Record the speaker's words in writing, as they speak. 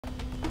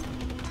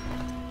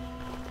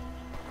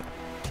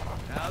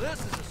Now this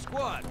is a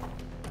squad.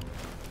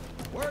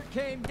 Word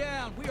came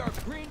down. We are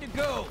green to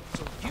go.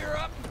 So gear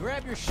up and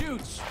grab your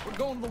chutes. We're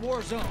going to the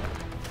war zone.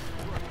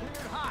 You are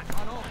cleared hot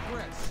on all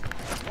threats.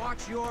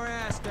 Watch your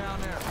ass down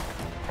there.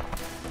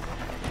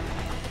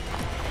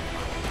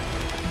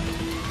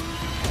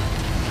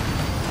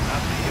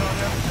 I'll see you on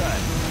the other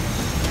side.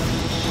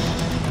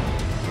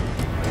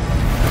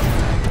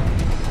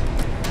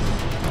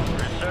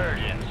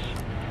 Resurgence.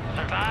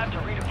 Survive to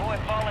redeploy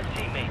fallen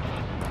teammates.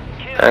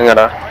 Kill them, bring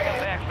them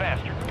back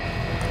faster.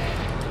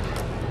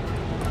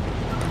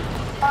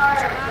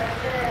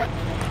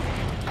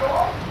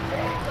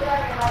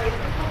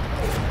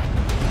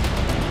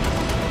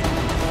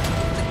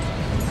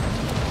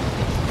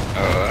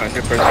 Oh,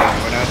 100%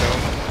 wala daw.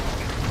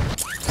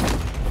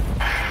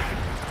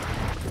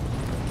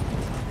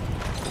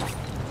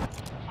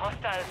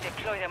 Hostiles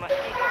deploy the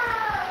mosquito.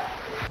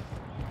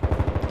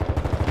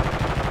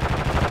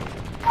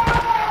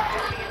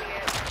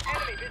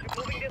 Enemy vision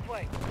moving this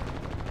way.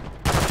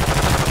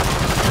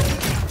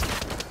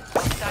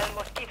 Hostile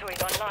mosquito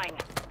is online.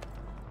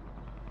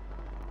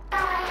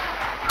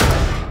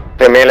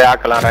 மேலே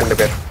ஆக்கலாம் 2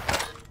 பேர்.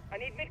 I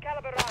need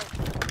mid-caliber rounds.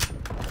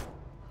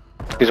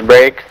 His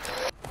break.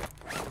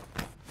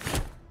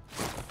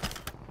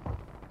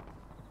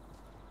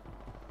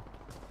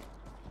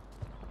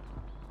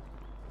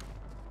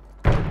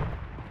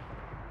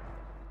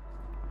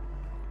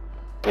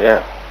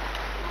 Yeah.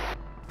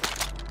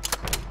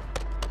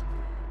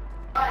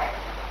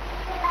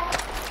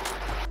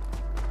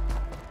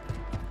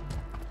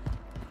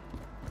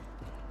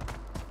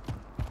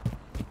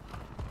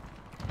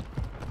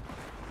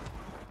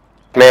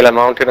 மேல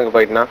மவுண்டனுக்கு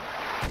போயிட்டனா.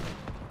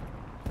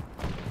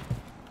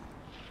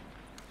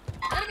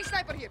 Enemy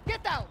sniper here.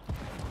 Get down.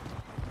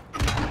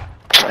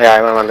 யா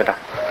இவன்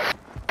வந்துட்டான்.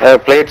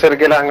 Plates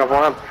இருக்குல அங்க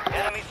போனா.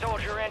 Enemy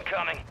soldier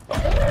incoming.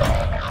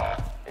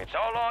 It's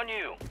all on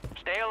you.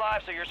 Stay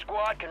alive so your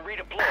squad can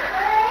redeploy.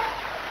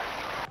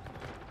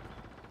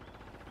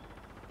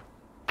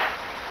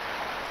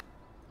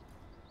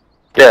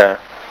 Yeah.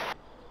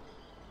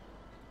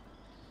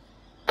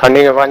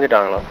 தண்ணிங்க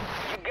பாஞ்சிட்டாங்களா?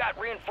 You got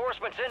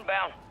reinforcements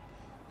inbound.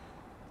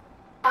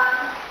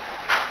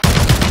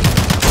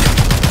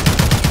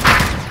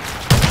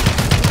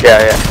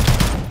 Yeah.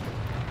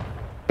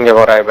 இங்க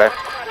போறாய் பே.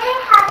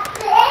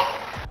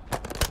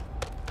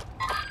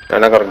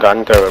 எனக்கு ஒரு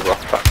கன் தேவை bro.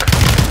 Fuck.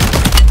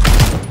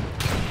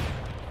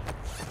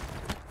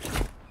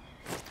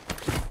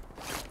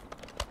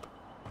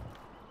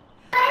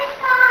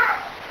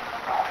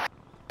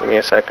 Give me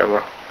a second,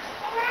 bro.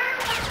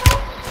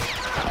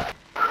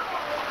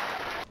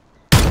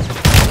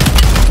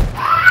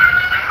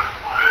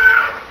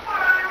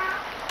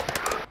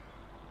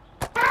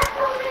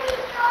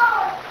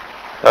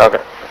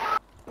 Okay.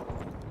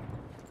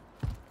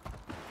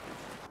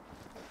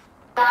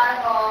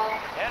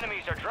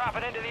 Enemies are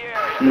dropping into the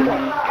area.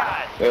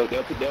 Guys.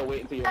 They'll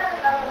wait until you're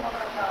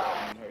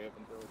hurry up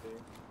and throw it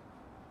there.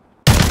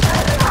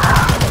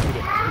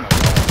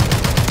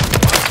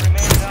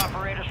 Remaining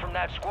operators from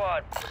that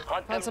squad.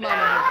 Hunt them some down.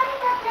 ammo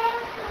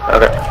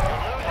Okay.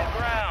 Losing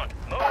ground.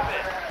 Move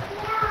it.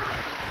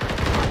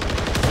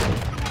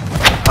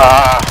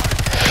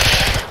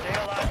 Stay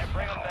alive to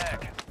bring them back.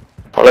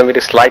 Follow me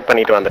to slide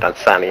பண்ணிட்டு வந்துட்டான்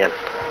சானியன்.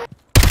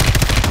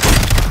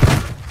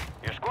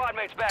 Your squad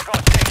mates back on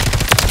station.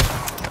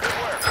 Good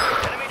work.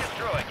 Enemy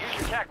destroyed. Use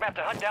your TAC map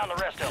to hunt down the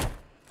rest of them.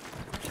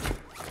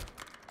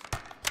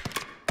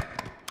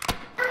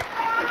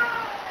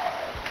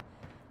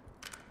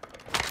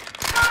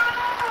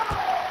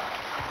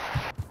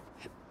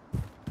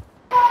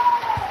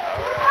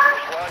 Alright,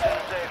 squad's in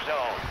the safe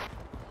zone.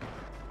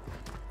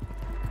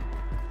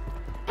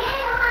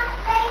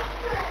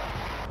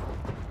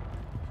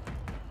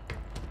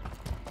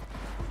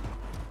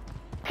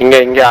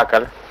 இங்க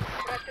ஆக்கல்.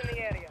 Rest in the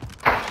area.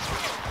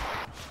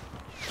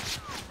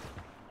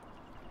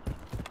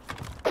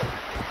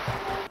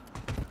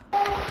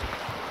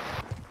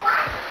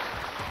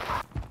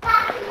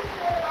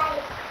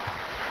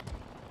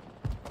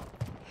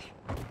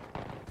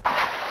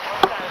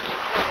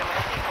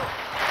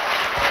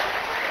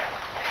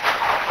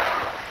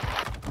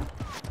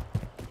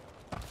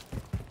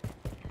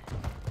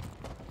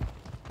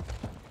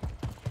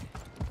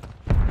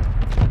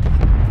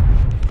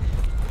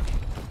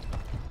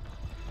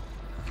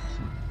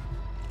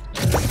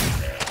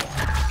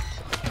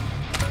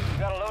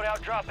 Got a loadout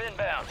drop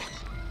inbound.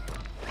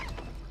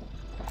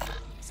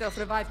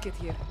 Self-revive kit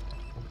here.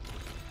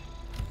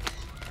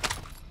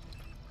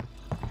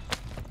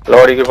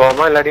 லோடிக்கு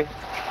போவோமா இல்லாடி?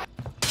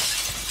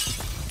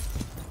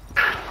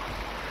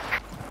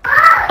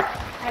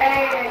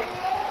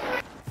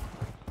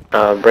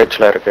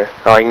 பிரிட்ஜ்ல இருக்கு.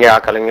 இங்க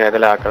ஆக்கல், இங்க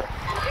எதுல ஆக்கல்?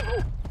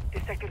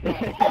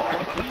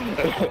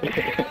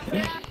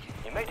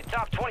 You made the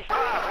top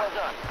 25. Well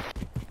done.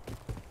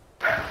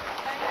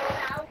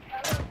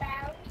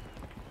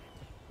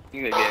 You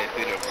gotta get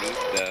through the roof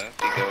though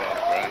to go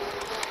off right.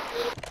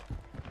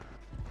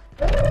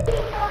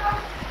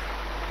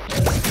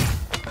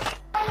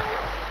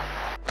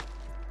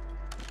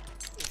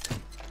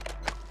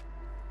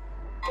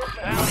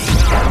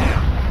 Bounty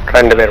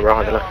 2 பேர் bro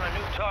அதுல. On a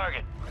new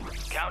target.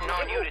 Counting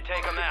on you to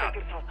take them out.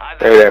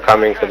 Maybe they're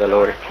coming to the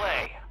lorry.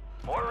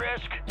 More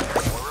risk,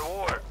 more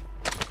reward.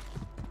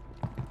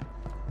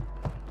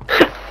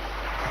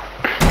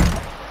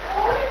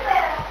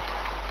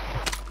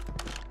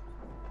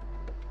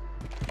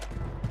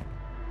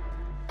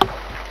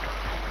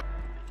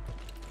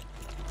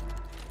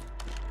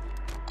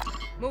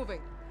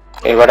 Moving.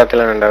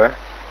 ഇവിടത്തില ഉണ്ടവ.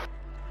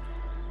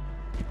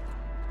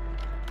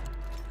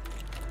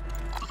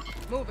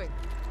 Moving.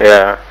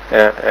 Yeah.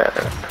 Threat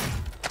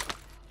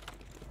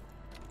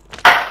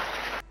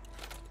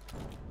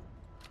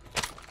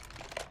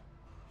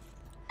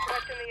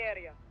in the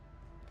area.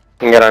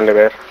 இங்க 2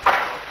 பேர்.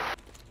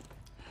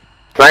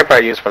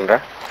 Sniper use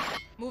பண்றேன்.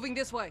 Moving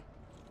this way.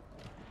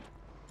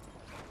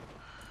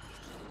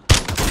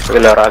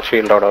 இதுல ஒரு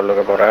ஷீல்டோட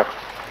உள்ள போறார்.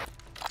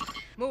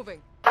 Moving.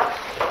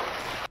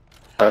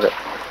 அது.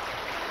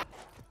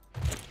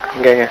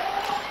 இங்க.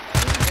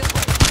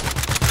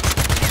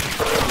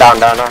 Down.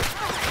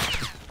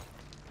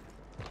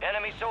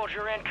 Enemy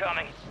soldier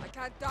incoming. I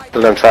can't die.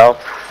 Kill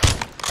themselves.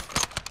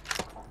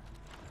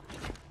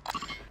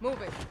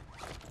 Moving.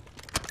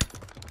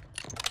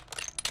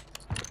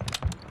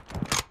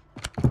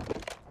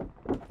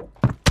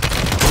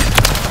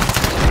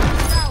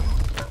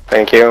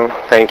 Thank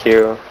you.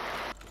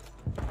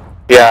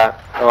 Yeah,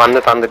 வந்து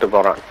தந்துட்டு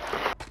போறான்.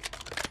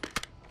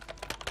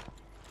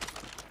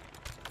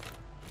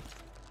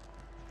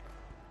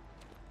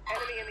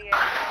 Enemy in the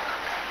air.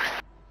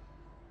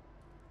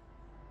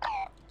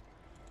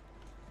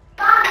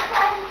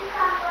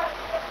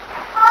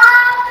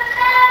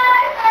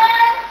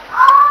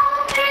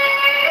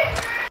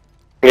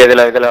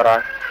 இதுல ஒரு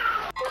ஆள்.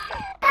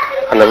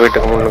 அந்த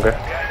வீட்டுக்கு முன்னுக்கு.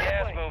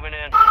 Gas moving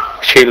in.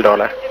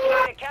 ஷீல்டோல.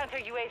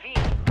 Counter UAV.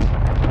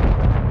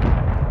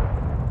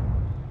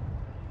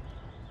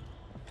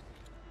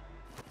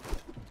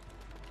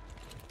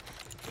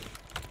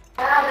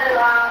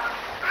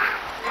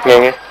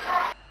 இங்க.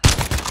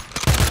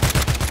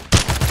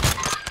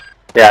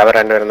 அவர்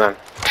 2 பேரும் தான்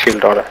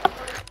ஷீல்டோட.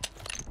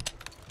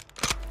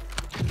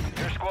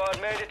 Your squad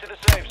made it to the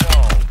safe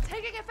zone.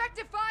 Taking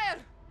effective fire.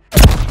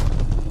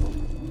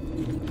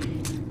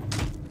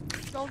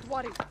 Don't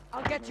worry.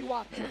 I'll get you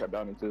up. Got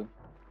down me too.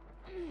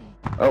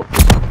 Oh,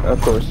 of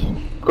course.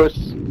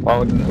 Why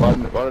would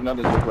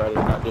another just right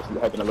and not just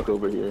having to look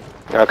over here?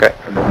 Okay.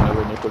 And then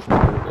whenever they push me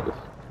through this.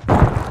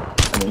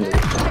 I mean,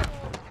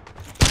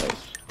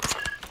 nice.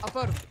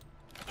 Affirm.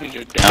 Did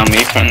you down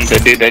me from the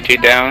dude that you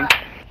downed?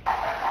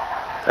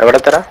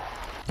 എവിടെത്തരാ?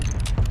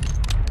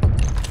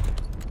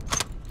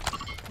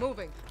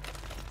 Moving.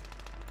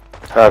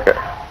 Okay.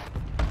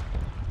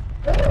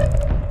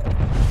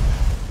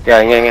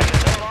 ഇങ്ങ.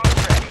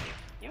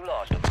 You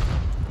lost him.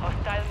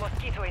 Hostile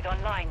mosquitoid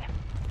online.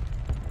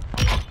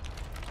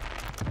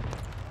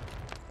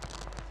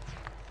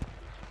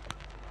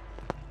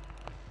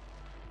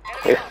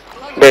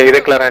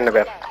 இதுக்குள்ள 2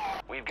 பேர்.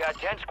 We've got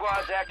 10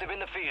 squads active in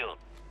the field.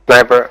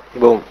 Sniper,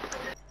 boom.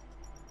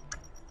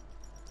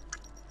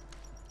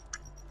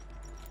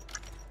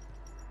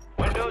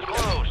 Windows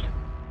closed.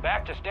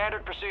 Back to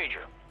standard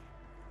procedure.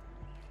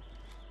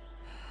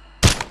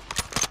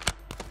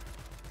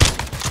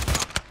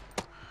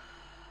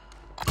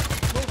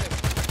 Moving.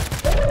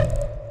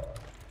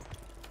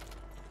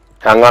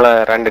 அங்கால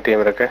 2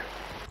 team இருக்கு.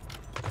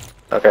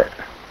 Okay.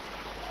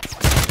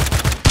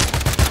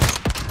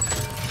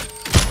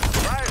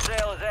 Fire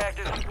sale is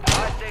active.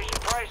 Buy station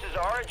prices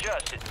are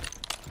adjusted.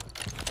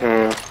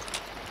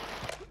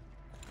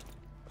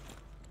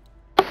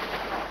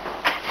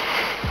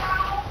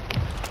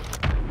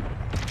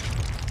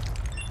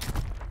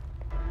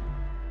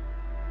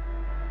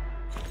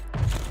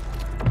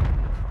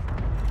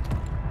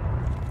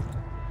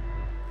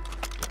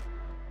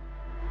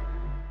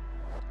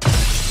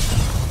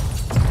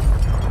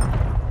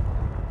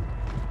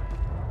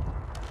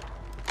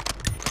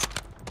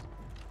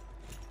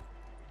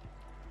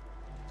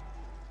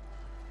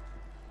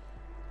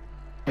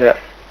 Yeah.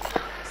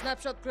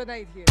 Snapshot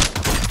grenade here.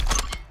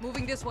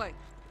 Moving this way.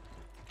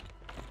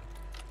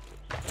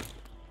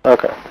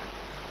 Okay.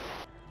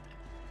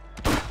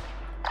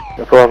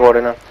 இப்போ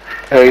போடுனா.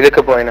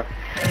 இதுக்கு போயினா.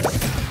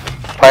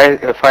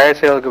 Fire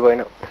சேலுக்கு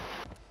போயினா.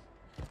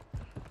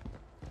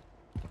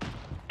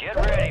 Get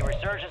ready.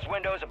 Resurgence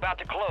window is about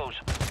to close.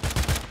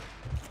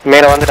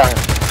 மேல வந்துட்டாங்க.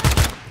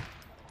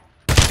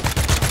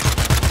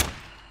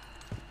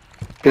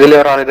 இதுல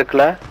ஒரு ஆள்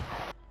இதுக்குள்ள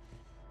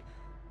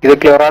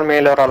ஒரு ஆள்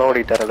மேல ஒரு ஆள்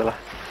ஓடிட்டார் அதுல.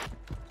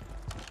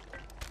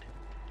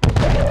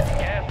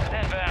 Gas is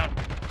inbound.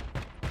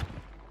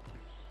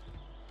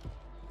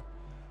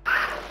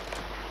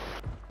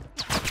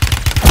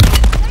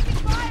 Taking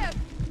fire.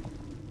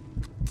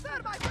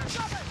 Thermite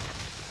cover.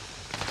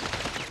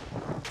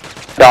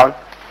 Down.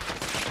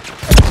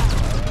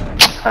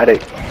 Hadi.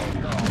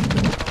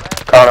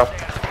 കാണാം.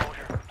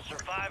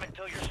 Survive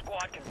until your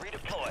squad can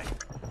redeploy.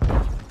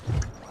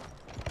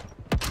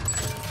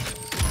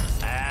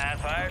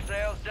 Fire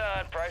sale's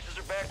done. Prices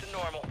are back to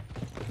normal.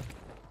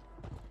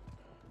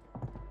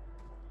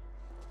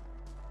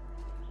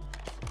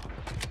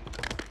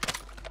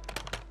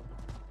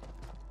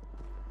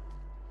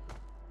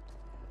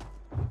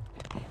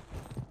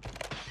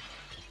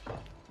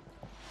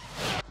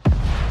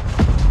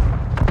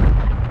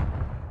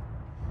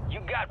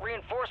 You've got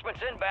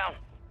reinforcements inbound.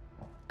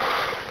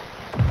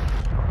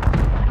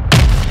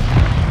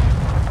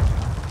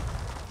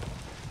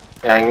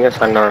 இங்க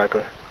சண்டை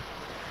நடக்குது.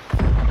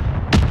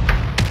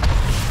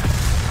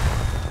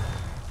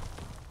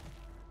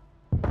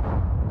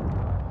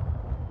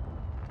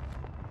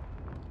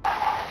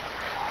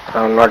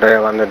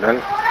 வந்துட்டேன்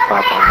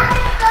பாப்பாங்க.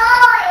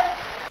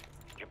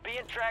 You're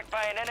being tracked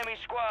by an enemy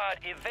squad.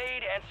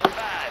 Evade and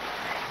survive.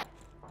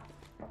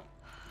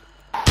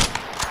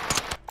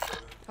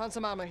 Found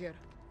some ammo here.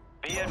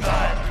 Be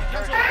advised,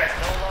 resurgence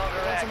no longer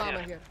Found some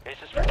ammo active. here. This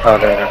is for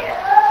Okay.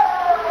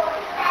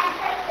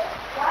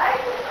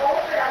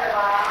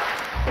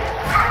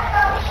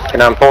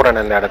 நான் போறேன்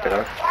இந்த இடத்துக்கு.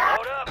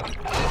 load up.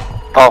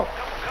 Oh.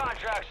 Couple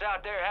contracts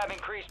out there have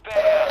increased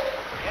payouts.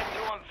 Get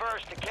to them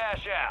first to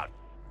cash out.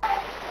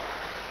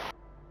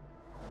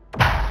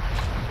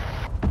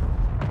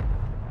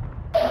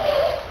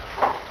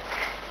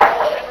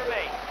 And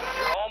remain.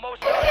 You're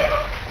almost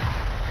done.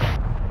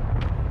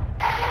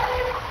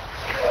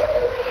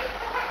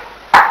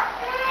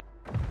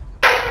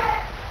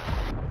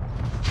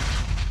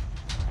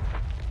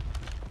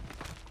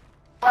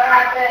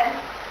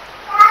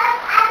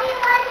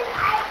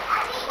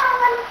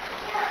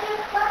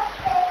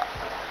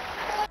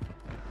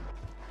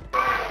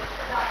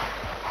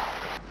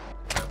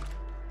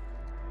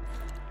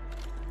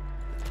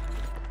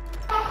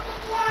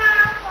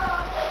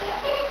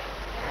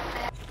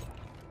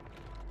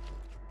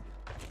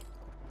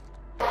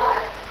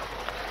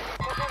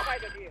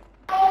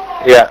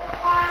 Yeah.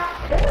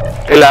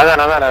 இல்ல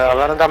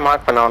அதான் தான்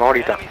mark பண்ண அவன்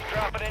ஓடிட்டான். Enemies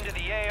dropping into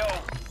the AO.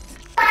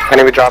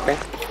 Enemy dropping.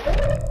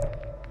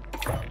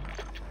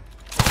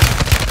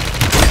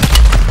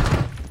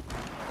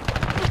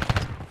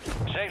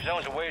 Safe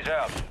zone's a ways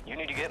out. You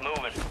need to get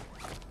moving.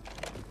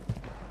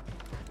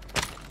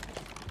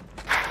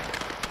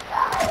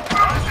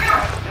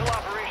 Still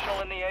operational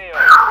in the AO.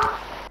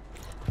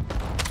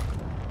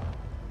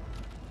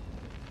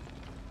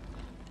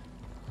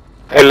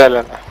 இல்ல.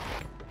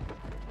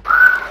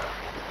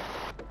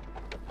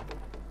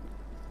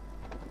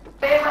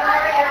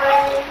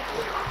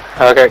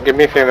 Okay, give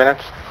me a few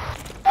minutes.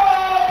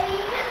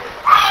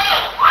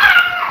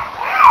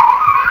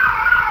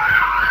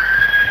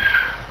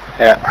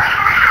 Yeah.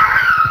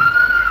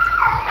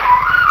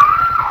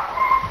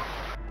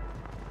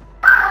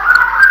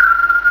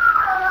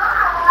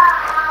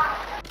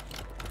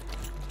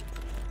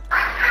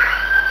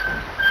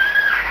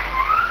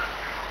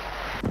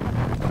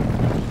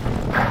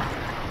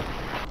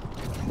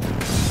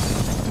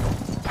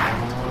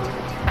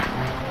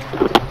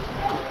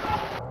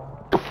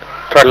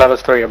 Third level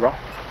story, bro.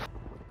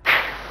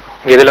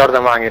 இதுல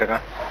ஒருத்தன்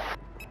வாங்கியிருக்கான்.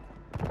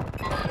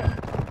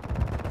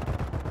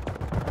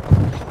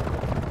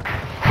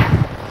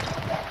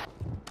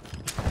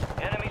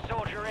 Enemy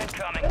soldier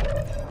incoming.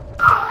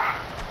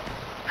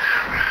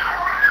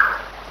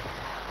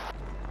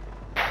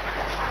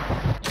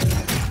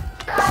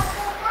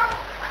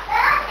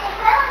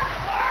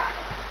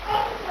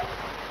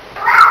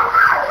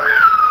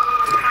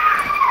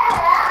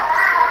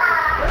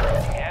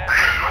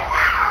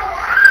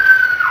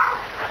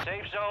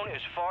 Safe zone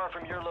is far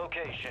from your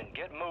location.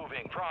 Get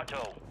moving,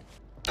 pronto.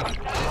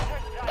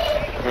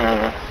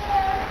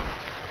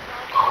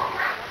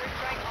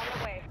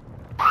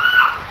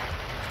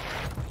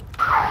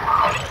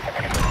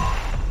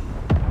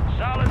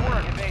 Solid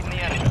work evading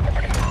the enemy.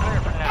 Clear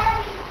for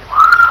now.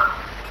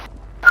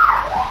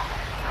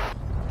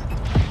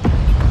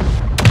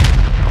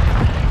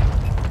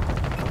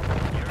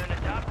 You're in the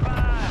top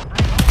 5.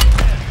 Bring home the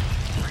win.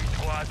 3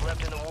 squads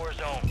left in the war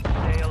zone.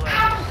 Stay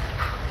alert.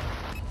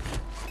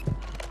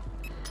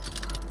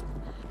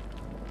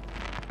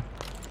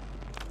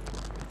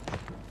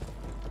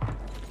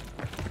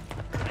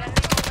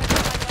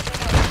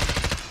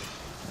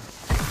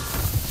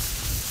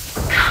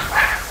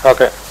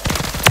 Okay.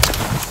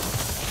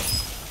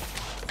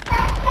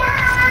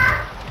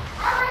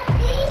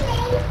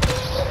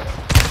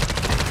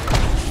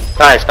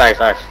 Nice.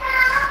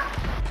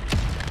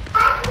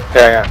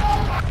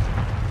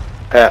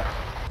 Yeah.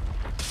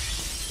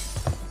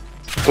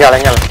 Nyala.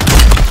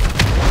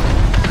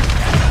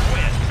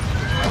 Win.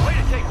 Way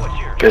to take what's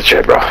yours. Good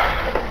shit, bro.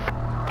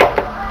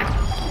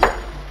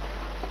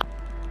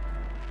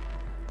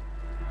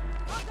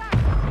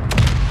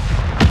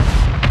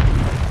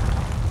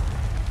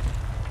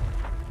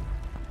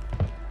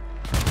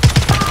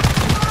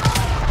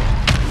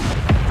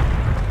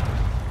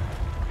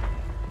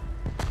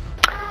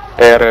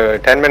 ஒரு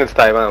 10 minutes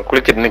தான் இவன்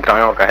குளிச்சிட்டு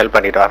நிற்கிறான். அவனுக்கு help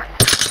பண்ணிட்டார்.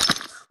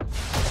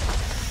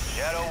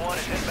 Shadow 1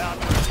 is inbound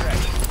for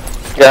extraction.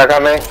 Yeah,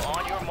 coming.